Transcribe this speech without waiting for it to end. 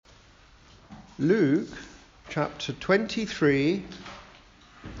Luke chapter 23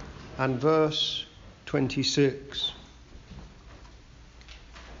 and verse 26.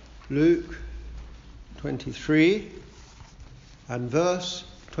 Luke 23 and verse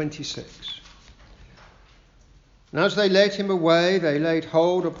 26. And as they led him away, they laid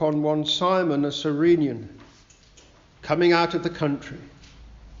hold upon one Simon, a Cyrenian, coming out of the country.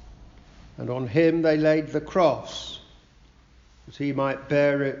 And on him they laid the cross, that he might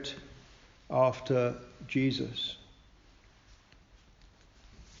bear it after Jesus.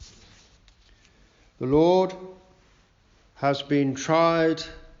 The Lord has been tried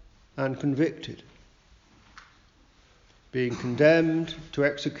and convicted, being condemned to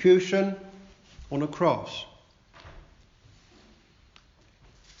execution on a cross.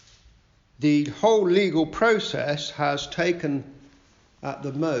 The whole legal process has taken at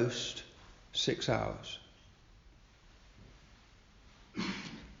the most 6 hours.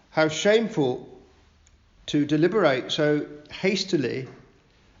 How shameful to deliberate so hastily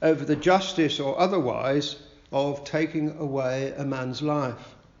over the justice or otherwise of taking away a man's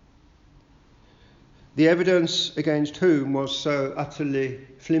life. The evidence against whom was so utterly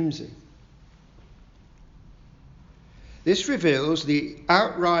flimsy. This reveals the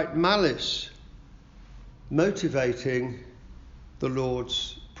outright malice motivating the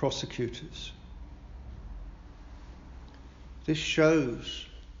Lord's prosecutors. This shows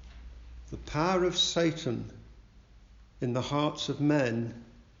the power of Satan in the hearts of men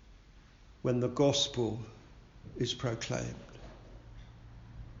when the gospel is proclaimed.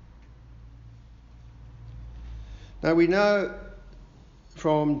 Now we know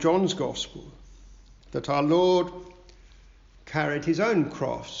from John's gospel that our Lord carried his own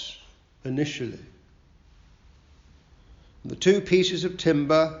cross initially. The 2 pieces of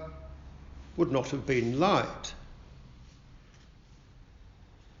timber would not have been light.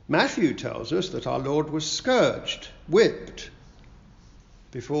 Matthew tells us that our Lord was scourged, whipped,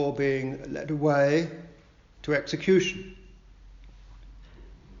 before being led away to execution.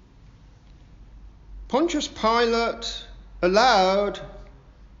 Pontius Pilate allowed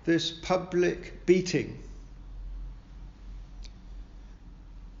this public beating.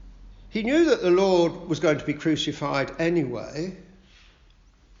 He knew that the Lord was going to be crucified anyway,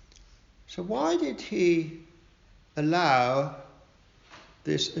 so why did he allow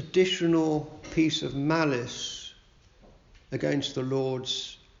this additional piece of malice against the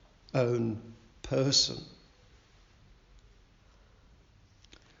Lord's own person?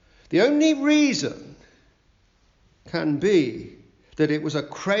 The only reason can be that it was a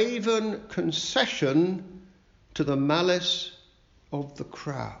craven concession to the malice of the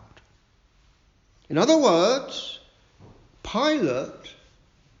crowd. In other words, Pilate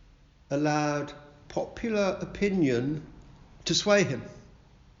allowed popular opinion to sway him.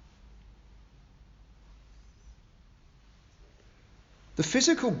 The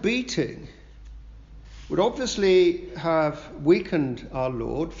physical beating would obviously have weakened our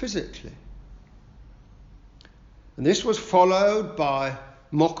Lord physically. And this was followed by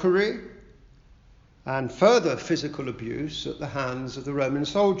mockery and further physical abuse at the hands of the Roman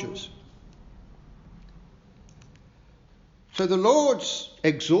soldiers. So the Lord's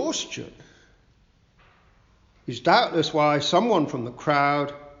exhaustion is doubtless why someone from the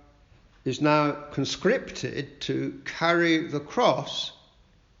crowd is now conscripted to carry the cross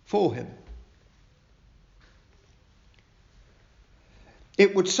for him.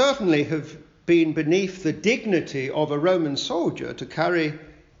 It would certainly have been beneath the dignity of a Roman soldier to carry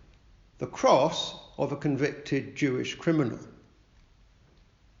the cross of a convicted Jewish criminal.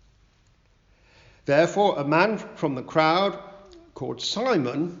 Therefore, a man from the crowd called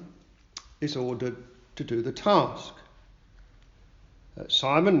Simon is ordered to do the task.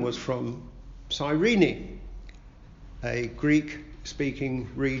 Simon was from Cyrene, a Greek-speaking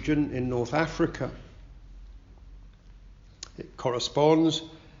region in North Africa. It corresponds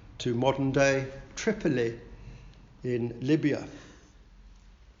to modern-day Tripoli in Libya,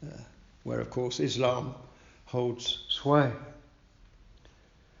 where, of course, Islam holds sway.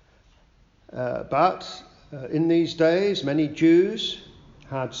 But in these days, many Jews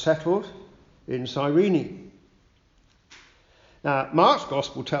had settled in Cyrene. Now, Mark's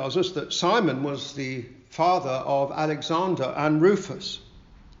Gospel tells us that Simon was the father of Alexander and Rufus.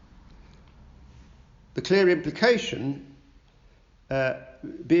 The clear implication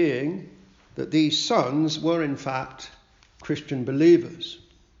being that these sons were in fact Christian believers.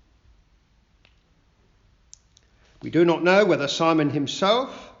 We do not know whether Simon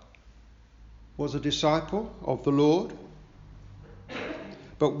himself was a disciple of the Lord,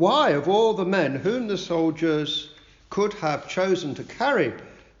 but why, of all the men whom the soldiers could have chosen to carry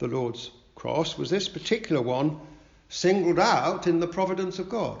the Lord's cross was this particular one singled out in the providence of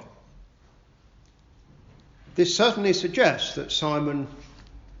God. This certainly suggests that Simon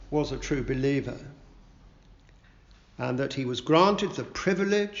was a true believer and that he was granted the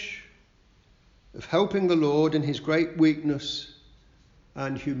privilege of helping the Lord in his great weakness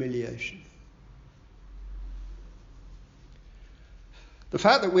and humiliation. The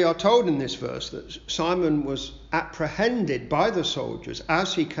fact that we are told in this verse that Simon was apprehended by the soldiers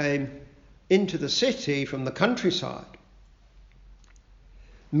as he came into the city from the countryside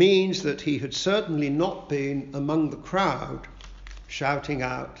means that he had certainly not been among the crowd shouting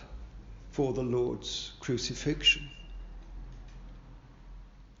out for the Lord's crucifixion.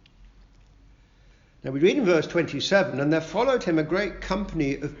 Now we read in verse 27, and there followed him a great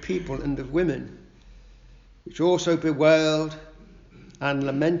company of people and of women, which also bewailed and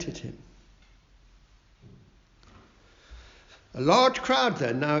lamented him. A large crowd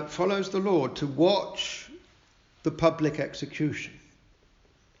then now follows the Lord to watch the public execution.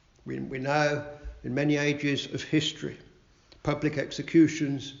 We know in many ages of history, public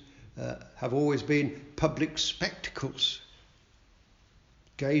executions have always been public spectacles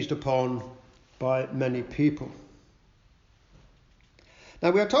gazed upon by many people.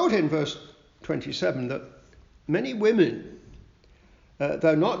 Now we are told in verse 27 that many women,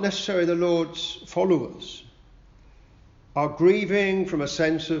 though not necessarily the Lord's followers, are grieving from a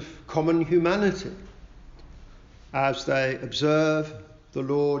sense of common humanity as they observe the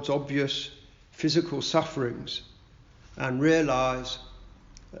Lord's obvious physical sufferings and realise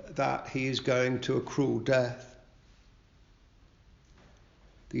that he is going to a cruel death.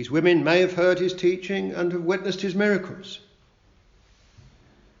 These women may have heard his teaching and have witnessed his miracles.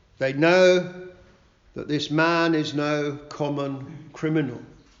 They know that this man is no common criminal.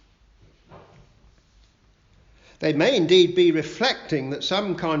 They may indeed be reflecting that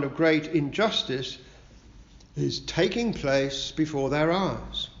some kind of great injustice is taking place before their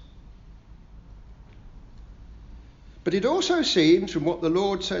eyes. But it also seems from what the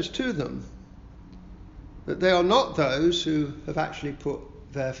Lord says to them that they are not those who have actually put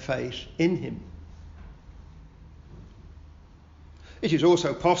their faith in him. It is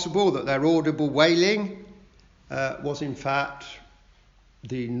also possible that their audible wailing was in fact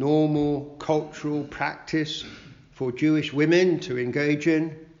the normal cultural practice for Jewish women to engage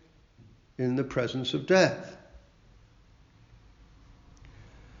in the presence of death.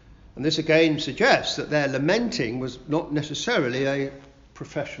 And this again suggests that their lamenting was not necessarily a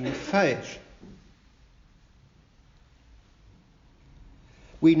profession of faith.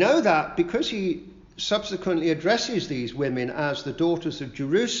 We know that because he subsequently addresses these women as the daughters of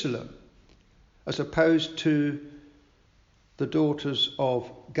Jerusalem, as opposed to the daughters of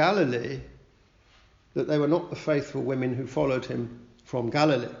Galilee, that they were not the faithful women who followed him from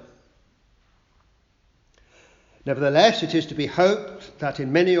Galilee. Nevertheless, it is to be hoped that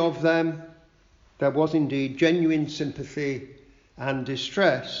in many of them there was indeed genuine sympathy and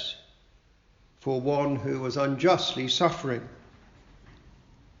distress for one who was unjustly suffering,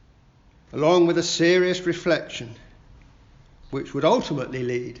 along with a serious reflection which would ultimately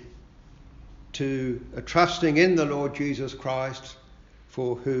lead to a trusting in the Lord Jesus Christ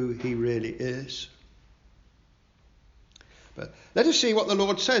for who he really is. But let us see what the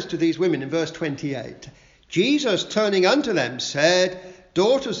Lord says to these women in verse 28. Jesus, turning unto them, said,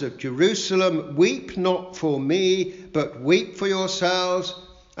 Daughters of Jerusalem, weep not for me, but weep for yourselves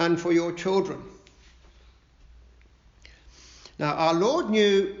and for your children. Now, our Lord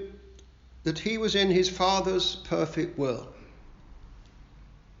knew that he was in his Father's perfect will,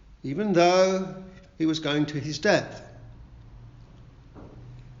 even though he was going to his death.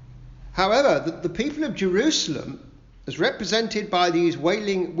 However, the people of Jerusalem, as represented by these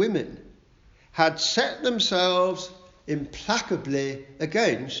wailing women, had set themselves implacably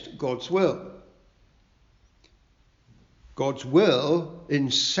against God's will. God's will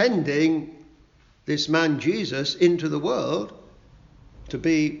in sending this man Jesus into the world to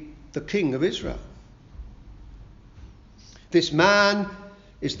be the King of Israel. This man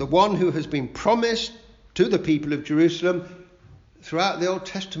is the one who has been promised to the people of Jerusalem throughout the Old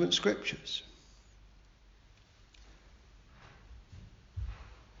Testament scriptures.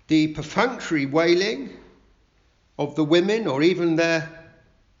 The perfunctory wailing of the women, or even their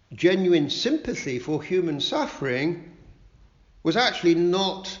genuine sympathy for human suffering, was actually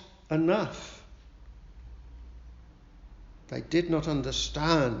not enough. They did not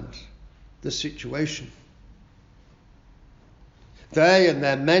understand the situation. They and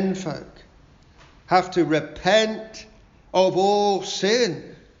their menfolk have to repent of all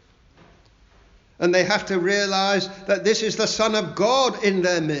sin. And they have to realize that this is the Son of God in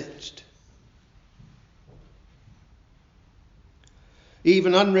their midst.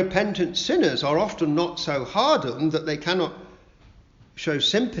 Even unrepentant sinners are often not so hardened that they cannot show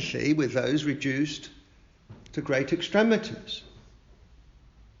sympathy with those reduced to great extremities.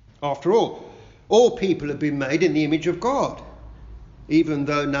 After all people have been made in the image of God, even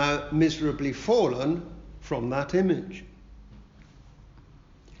though now miserably fallen from that image.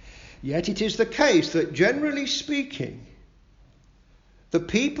 Yet it is the case that, generally speaking, the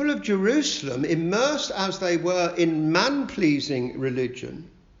people of Jerusalem, immersed as they were in man-pleasing religion,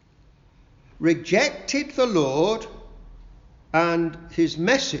 rejected the Lord and his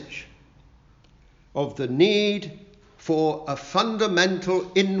message of the need for a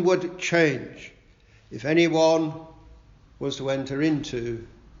fundamental inward change if anyone was to enter into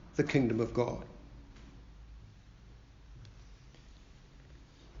the kingdom of God.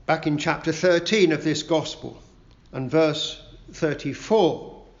 Back in chapter 13 of this gospel and verse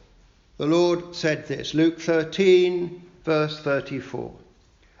 34, the Lord said this, Luke 13, verse 34.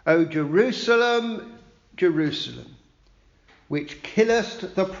 O Jerusalem, Jerusalem, which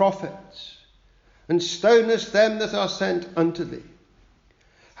killest the prophets, and stonest them that are sent unto thee.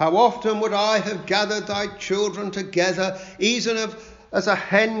 How often would I have gathered thy children together, even as a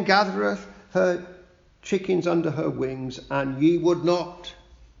hen gathereth her chickens under her wings, and ye would not.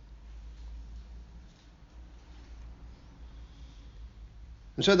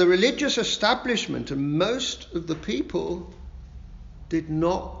 And so the religious establishment and most of the people did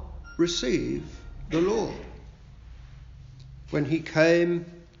not receive the Lord when he came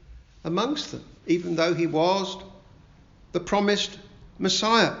amongst them, even though he was the promised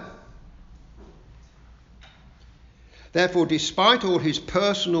Messiah. Therefore, despite all his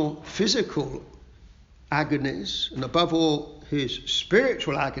personal physical agonies, and above all his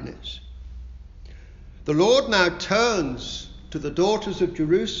spiritual agonies, the Lord now turns to the daughters of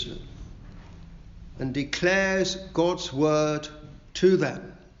Jerusalem and declares God's word to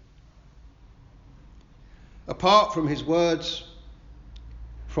them. Apart from his words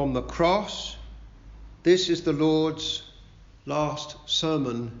from the cross, this is the Lord's last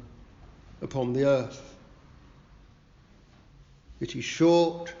sermon upon the earth. It is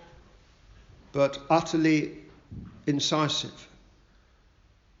short but utterly incisive.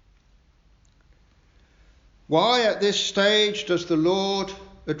 Why at this stage does the Lord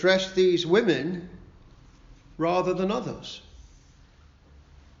address these women rather than others?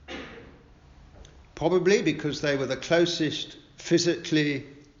 Probably because they were the closest physically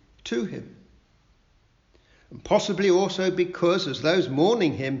to him. And possibly also because, as those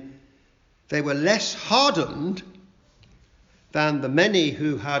mourning him, they were less hardened than the many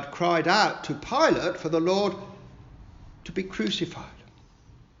who had cried out to Pilate for the Lord to be crucified.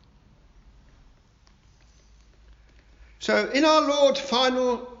 So in our Lord's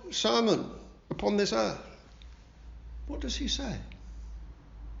final sermon upon this earth, what does he say?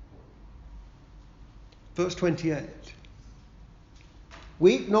 Verse 28.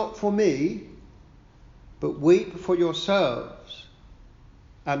 Weep not for me, but weep for yourselves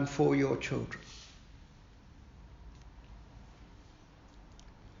and for your children.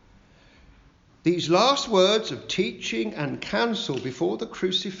 These last words of teaching and counsel before the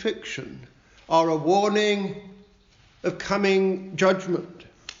crucifixion are a warning of coming judgment.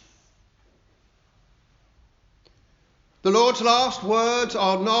 The Lord's last words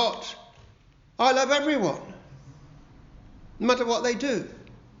are not, I love everyone, no matter what they do.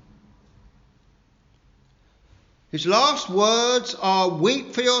 His last words are,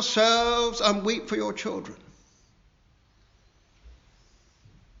 weep for yourselves and weep for your children.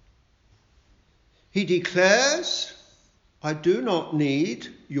 He declares, I do not need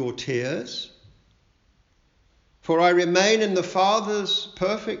your tears, for I remain in the Father's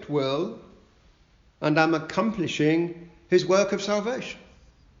perfect will and am accomplishing his work of salvation.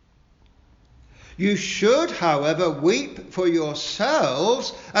 You should, however, weep for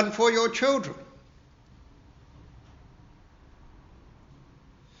yourselves and for your children.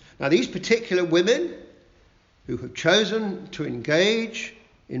 Now, these particular women who have chosen to engage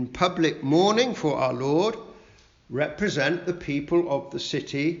in public mourning for our Lord represent the people of the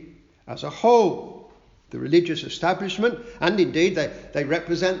city as a whole, the religious establishment, and indeed they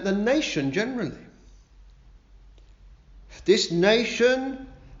represent the nation generally. This nation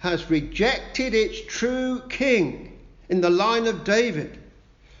has rejected its true king in the line of David,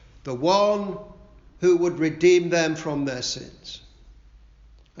 the one who would redeem them from their sins.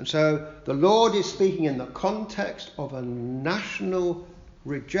 And so the Lord is speaking in the context of a national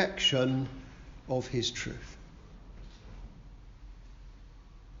rejection of his truth.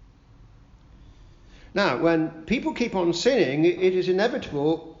 Now, when people keep on sinning, it is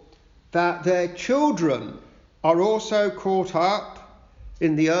inevitable that their children are also caught up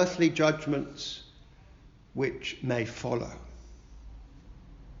in the earthly judgments which may follow.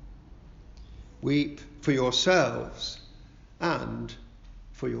 Weep for yourselves and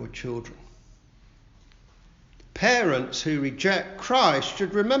for your children. Parents who reject Christ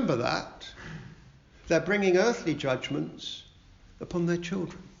should remember that. They're bringing earthly judgments upon their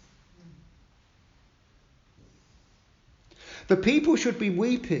children. The people should be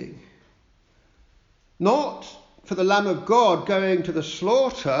weeping, not for the Lamb of God going to the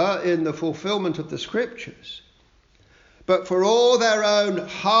slaughter in the fulfillment of the Scriptures, but for all their own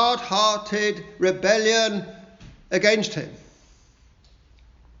hard-hearted rebellion against him.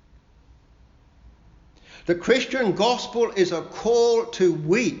 The Christian gospel is a call to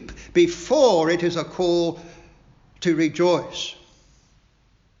weep before it is a call to rejoice.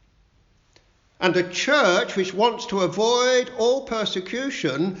 And a church which wants to avoid all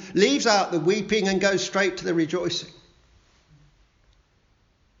persecution leaves out the weeping and goes straight to the rejoicing.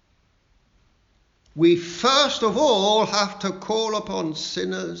 We first of all have to call upon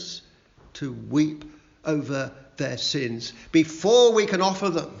sinners to weep over their sins before we can offer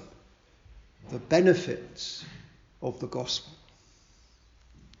them the benefits of the gospel.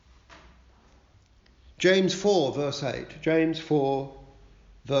 James 4 verse 8. James 4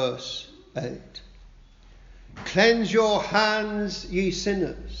 verse 8. Cleanse your hands, ye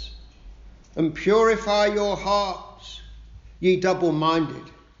sinners, and purify your hearts, ye double-minded.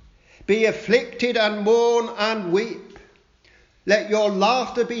 Be afflicted and mourn and weep. Let your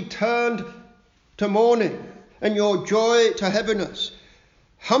laughter be turned to mourning, and your joy to heaviness.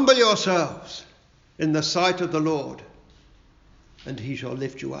 Humble yourselves in the sight of the Lord, and he shall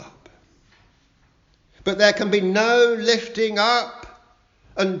lift you up. But there can be no lifting up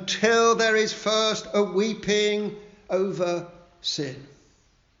until there is first a weeping over sin,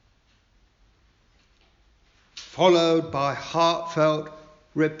 followed by heartfelt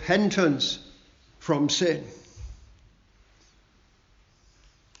repentance from sin.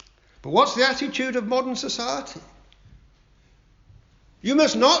 But what's the attitude of modern society? You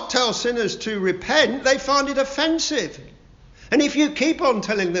must not tell sinners to repent. They find it offensive. And if you keep on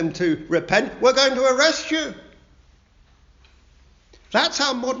telling them to repent, we're going to arrest you. That's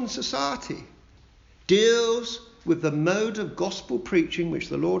how modern society deals with the mode of gospel preaching which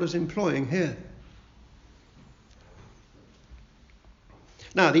the Lord is employing here.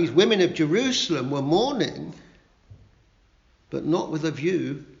 Now, these women of Jerusalem were mourning, but not with a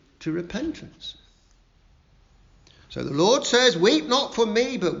view to repentance. So the Lord says, weep not for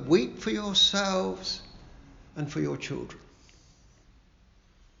me, but weep for yourselves and for your children.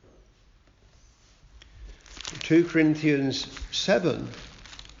 2 Corinthians 7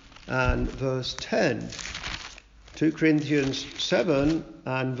 and verse 10. 2 Corinthians 7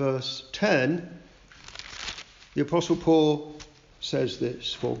 and verse 10, the Apostle Paul says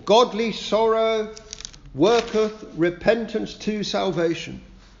this: For godly sorrow worketh repentance to salvation,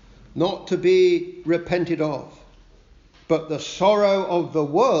 not to be repented of. But the sorrow of the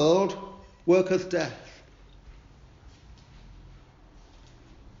world worketh death.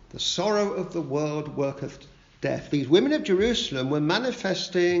 The sorrow of the world worketh death. These women of Jerusalem were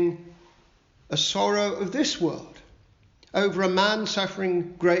manifesting a sorrow of this world over a man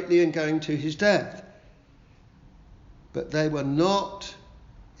suffering greatly and going to his death. But they were not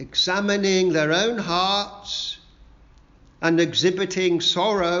examining their own hearts and exhibiting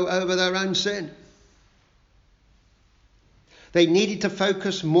sorrow over their own sin. They needed to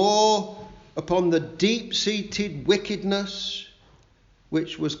focus more upon the deep-seated wickedness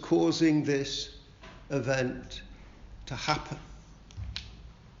which was causing this event to happen.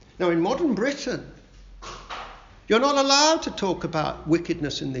 Now, in modern Britain, you're not allowed to talk about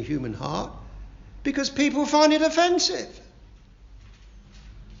wickedness in the human heart because people find it offensive.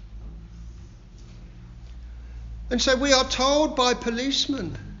 And so we are told by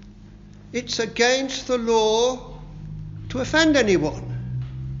policemen it's against the law to offend anyone.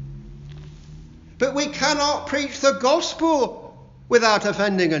 But we cannot preach the gospel without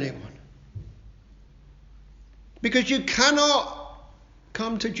offending anyone. Because you cannot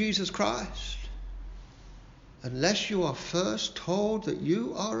come to Jesus Christ unless you are first told that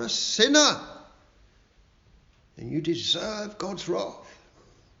you are a sinner and you deserve God's wrath.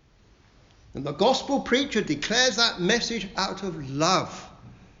 And the gospel preacher declares that message out of love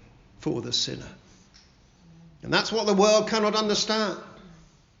for the sinner. And that's what the world cannot understand.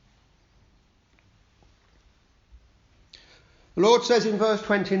 The Lord says in verse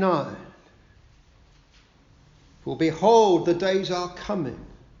 29, For behold, the days are coming,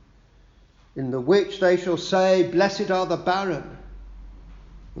 in the which they shall say, Blessed are the barren,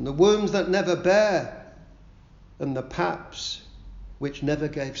 and the wombs that never bear, and the paps which never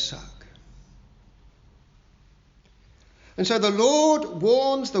gave suck. And so the Lord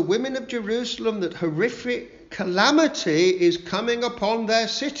warns the women of Jerusalem that horrific calamity is coming upon their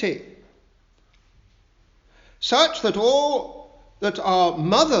city, such that all that are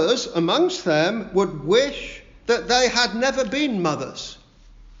mothers amongst them would wish that they had never been mothers.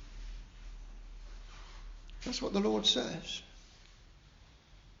 That's what the Lord says.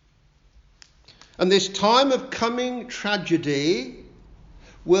 And this time of coming tragedy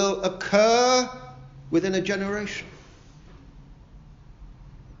will occur within a generation.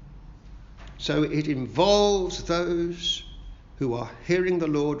 So it involves those who are hearing the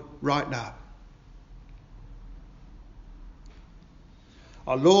Lord right now.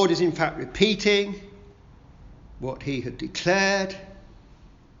 Our Lord is in fact repeating what he had declared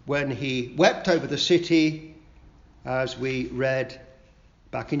when he wept over the city, as we read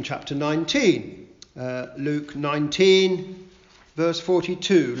back in chapter 19. Luke 19 verse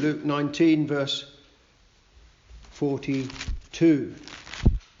 42. Luke 19 verse 42.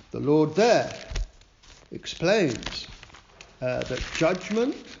 The Lord there explains that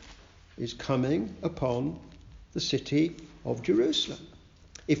judgment is coming upon the city of Jerusalem.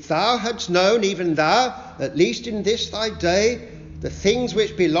 If thou hadst known, even thou, at least in this thy day, the things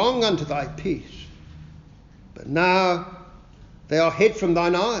which belong unto thy peace, but now they are hid from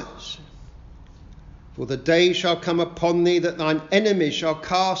thine eyes. For the day shall come upon thee that thine enemies shall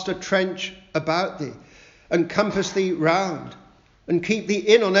cast a trench about thee, and compass thee round, and keep thee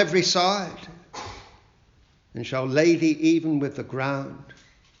in on every side, and shall lay thee even with the ground,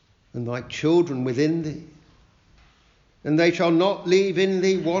 and thy children within thee. And they shall not leave in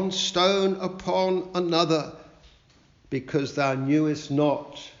thee one stone upon another, because thou knewest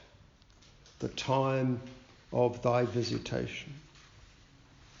not the time of thy visitation.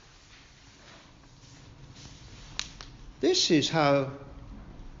 This is how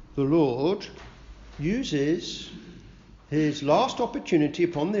the Lord uses his last opportunity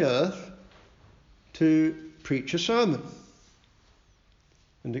upon the earth to preach a sermon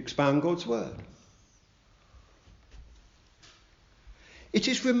and expound God's word. It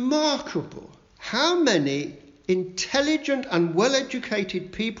is remarkable how many intelligent and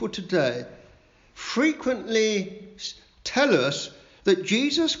well-educated people today frequently tell us that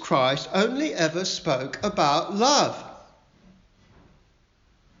Jesus Christ only ever spoke about love.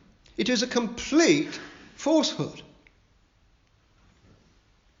 It is a complete falsehood.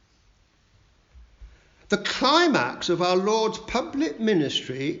 The climax of our Lord's public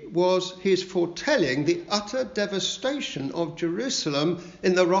ministry was his foretelling the utter devastation of Jerusalem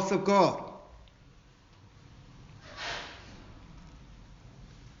in the wrath of God.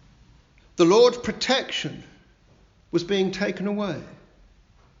 The Lord's protection was being taken away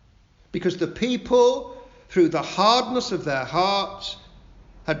because the people, through the hardness of their hearts,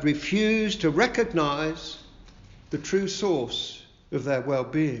 had refused to recognize the true source of their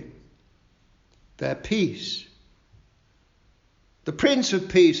well-being, their peace. The Prince of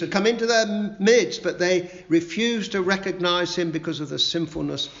Peace had come into their midst, but they refused to recognize him because of the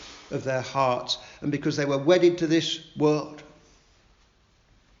sinfulness of their hearts and because they were wedded to this world.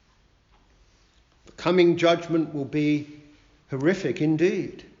 The coming judgment will be horrific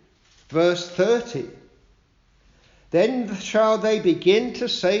indeed. Verse 30. Then shall they begin to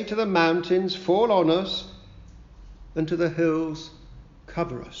say to the mountains, fall on us, and to the hills,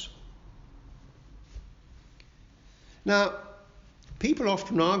 cover us. Now, people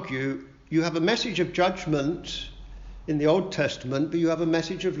often argue you have a message of judgment in the Old Testament, but you have a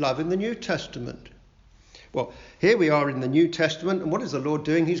message of love in the New Testament. Well, here we are in the New Testament, and what is the Lord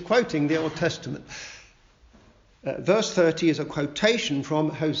doing? He's quoting the Old Testament. Verse 30 is a quotation from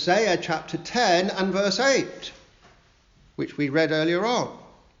Hosea chapter 10 and verse 8, which we read earlier on.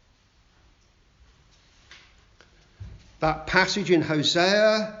 That passage in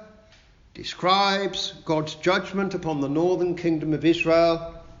Hosea describes God's judgment upon the northern kingdom of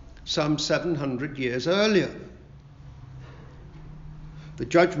Israel some 700 years earlier. The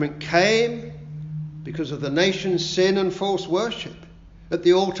judgment came because of the nation's sin and false worship at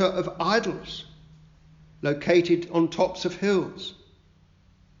the altar of idols located on tops of hills.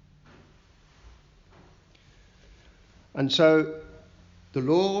 And so the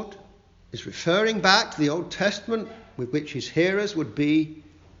Lord is referring back to the Old Testament with which his hearers would be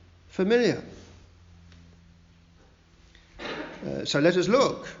familiar. So let us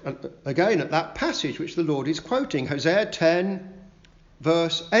look again at that passage which the Lord is quoting. Hosea 10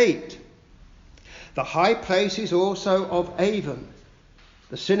 verse 8. The high places also of Avon,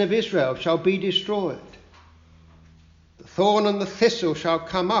 the sin of Israel, shall be destroyed. The thorn and the thistle shall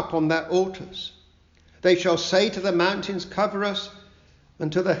come up on their altars. They shall say to the mountains, cover us,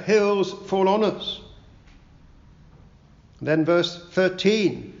 until the hills fall on us. And then verse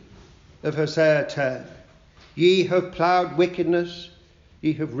 13 of Hosea 10. Ye have ploughed wickedness,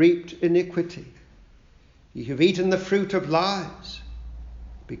 ye have reaped iniquity. Ye have eaten the fruit of lies,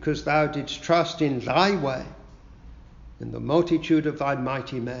 because thou didst trust in thy way, in the multitude of thy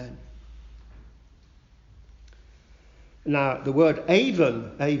mighty men. Now, the word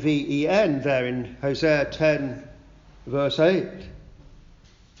aven, A-V-E-N, there in Hosea 10, verse 8,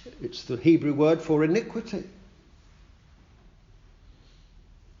 it's the Hebrew word for iniquity.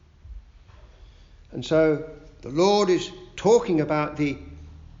 And so the Lord is talking about the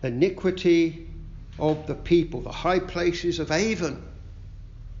iniquity of the people, the high places of Avon.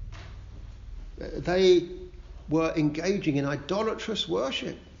 They were engaging in idolatrous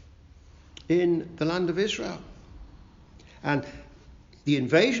worship in the land of Israel. And the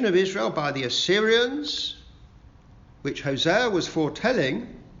invasion of Israel by the Assyrians, which Hosea was foretelling,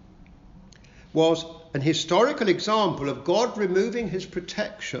 was an historical example of God removing his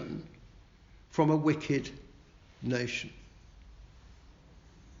protection from a wicked nation.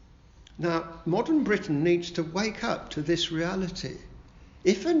 Now, modern Britain needs to wake up to this reality.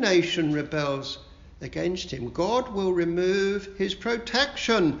 If a nation rebels against him, God will remove his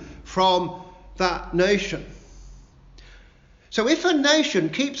protection from that nation. So if a nation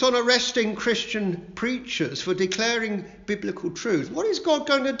keeps on arresting Christian preachers for declaring biblical truth, what is God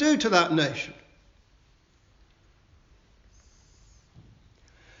going to do to that nation?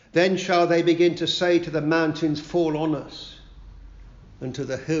 Then shall they begin to say to the mountains, fall on us, and to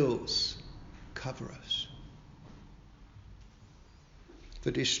the hills, cover us.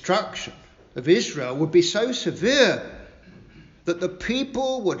 The destruction of Israel would be so severe that the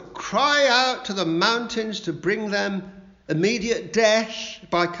people would cry out to the mountains to bring them immediate death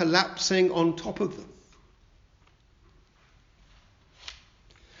by collapsing on top of them.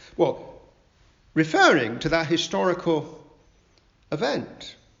 Well, referring to that historical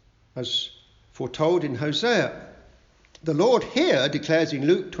event, as foretold in Hosea, the Lord here declares in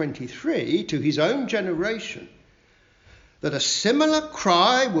Luke 23 to his own generation that a similar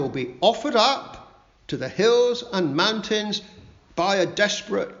cry will be offered up to the hills and mountains by a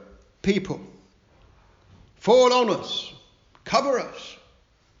desperate people. Fall on us, cover us,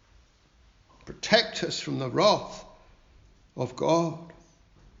 protect us from the wrath of God.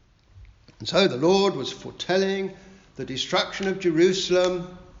 And so the Lord was foretelling the destruction of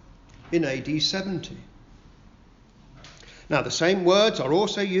Jerusalem in AD 70. Now, the same words are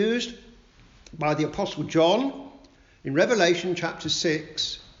also used by the Apostle John in Revelation chapter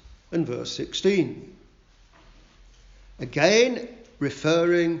 6 and verse 16. Again,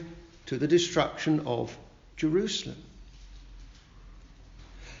 referring to the destruction of Jerusalem.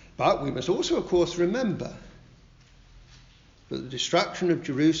 But we must also, of course, remember that the destruction of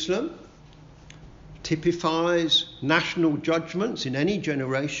Jerusalem typifies national judgments in any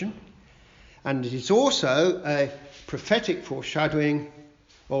generation, and it is also a prophetic foreshadowing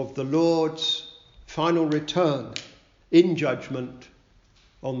of the Lord's final return in judgment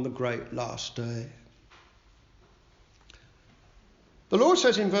on the great last day. The Lord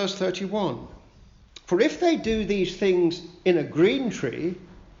says in verse 31, for if they do these things in a green tree,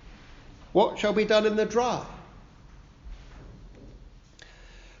 what shall be done in the dry?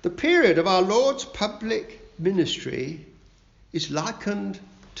 The period of our Lord's public ministry is likened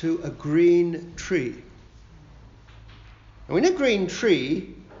to a green tree. Now, in a green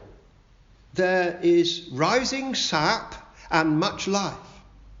tree, there is rising sap and much life.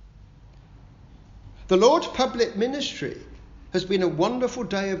 The Lord's public ministry has been a wonderful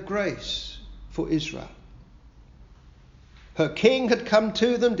day of grace for Israel. Her king had come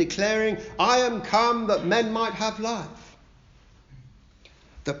to them declaring, I am come that men might have life.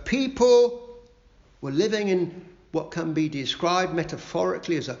 The people were living in what can be described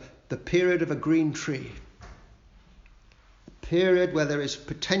metaphorically as the period of a green tree. A period where there is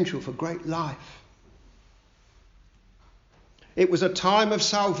potential for great life. It was a time of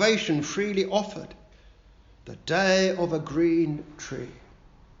salvation freely offered. The day of a green tree.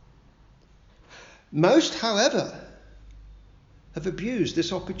 Most, however, have abused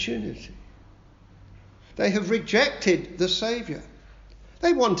this opportunity. They have rejected the Saviour.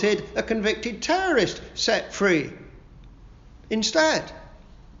 They wanted a convicted terrorist set free instead.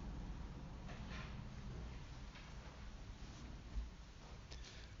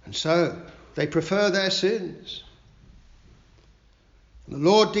 And so they prefer their sins. And the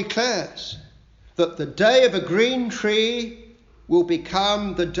Lord declares that the day of a green tree will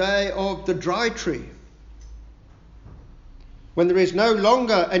become the day of the dry tree, when there is no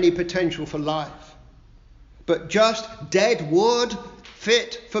longer any potential for life, but just dead wood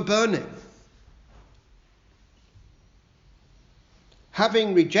fit for burning.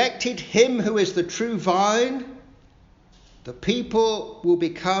 Having rejected him who is the true vine, the people will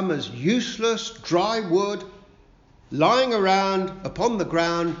become as useless dry wood lying around upon the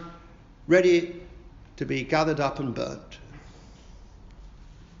ground, ready to be gathered up and burnt.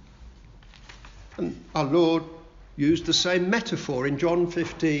 And our Lord used the same metaphor in John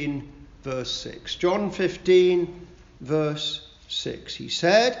 15, verse 6. John 15, verse 6. He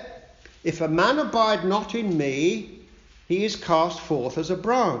said, "If a man abide not in me, he is cast forth as a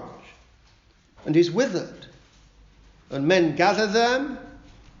branch, and is withered, and men gather them,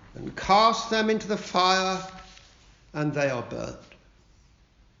 and cast them into the fire, and they are burnt."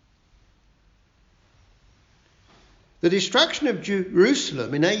 The destruction of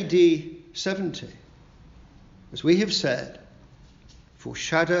Jerusalem in AD 70, as we have said,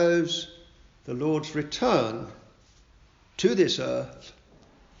 foreshadows the Lord's return to this earth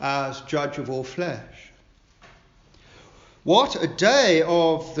as judge of all flesh. What a day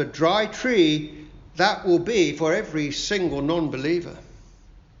of the dry tree that will be for every single non-believer.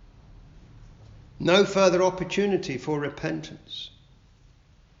 No further opportunity for repentance.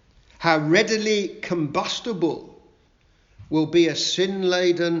 How readily combustible will be a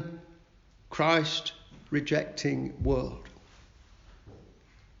sin-laden, Christ-rejecting world.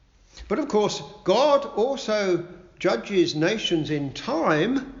 But of course, God also judges nations in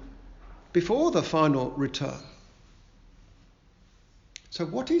time before the final return. So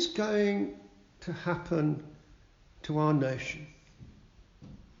what is going to happen to our nation?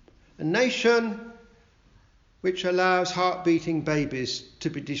 A nation which allows heart-beating babies to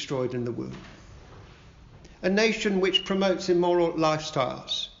be destroyed in the womb. A nation which promotes immoral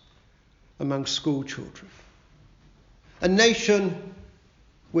lifestyles among school children. A nation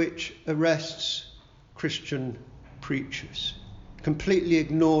which arrests Christian preachers, completely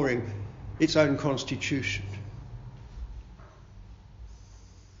ignoring its own constitution.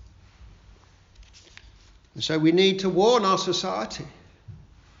 And so we need to warn our society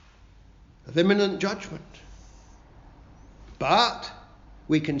of imminent judgment. But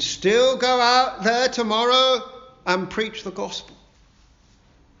we can still go out there tomorrow and preach the gospel.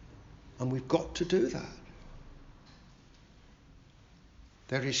 And we've got to do that.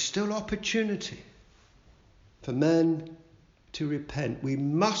 There is still opportunity for men to repent. We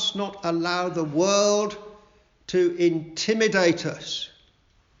must not allow the world to intimidate us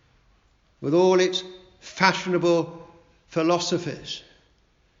with all its fashionable philosophies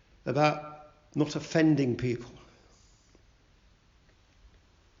about not offending people.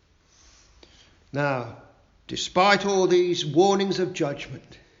 Now, despite all these warnings of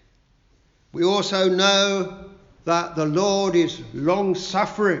judgment, we also know that the Lord is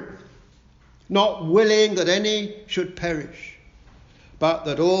long-suffering, not willing that any should perish, but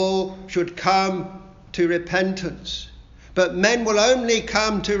that all should come to repentance. But men will only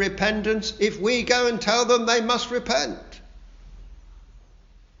come to repentance if we go and tell them they must repent.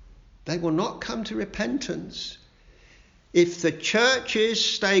 They will not come to repentance if the churches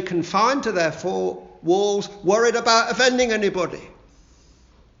stay confined to their four walls, worried about offending anybody.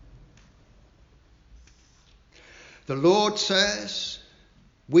 The Lord says,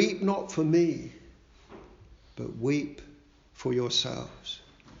 "Weep not for me, but weep for yourselves."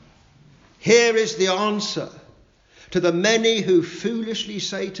 Here is the answer to the many who foolishly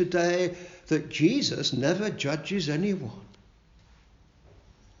say today that Jesus never judges anyone.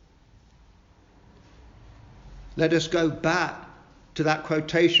 Let us go back to that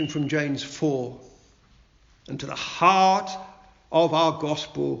quotation from James 4 and to the heart of our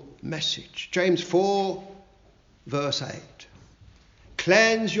gospel message. James 4, verse 8.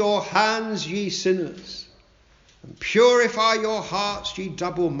 "Cleanse your hands, ye sinners, and purify your hearts, ye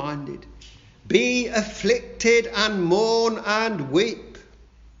double-minded. Be afflicted and mourn and weep."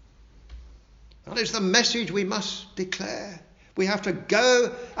 That is the message we must declare. We have to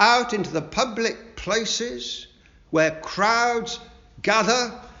go out into the public places where crowds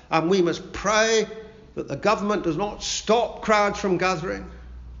gather, and we must pray that the government does not stop crowds from gathering.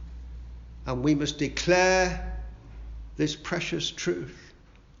 And we must declare this precious truth.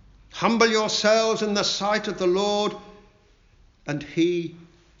 Humble yourselves in the sight of the Lord, and he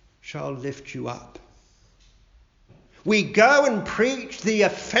shall lift you up. We go and preach the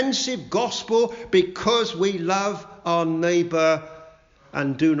offensive gospel because we love our neighbour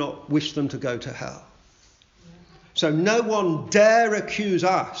and do not wish them to go to hell. So no one dare accuse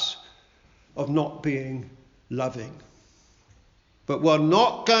us of not being loving. But we're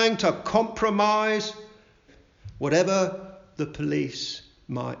not going to compromise whatever the police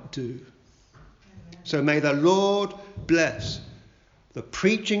might do. So may the Lord bless the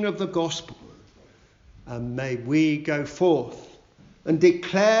preaching of the gospel, and may we go forth and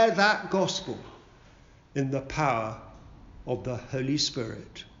declare that gospel in the power of the Holy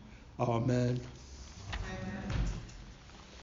Spirit. Amen.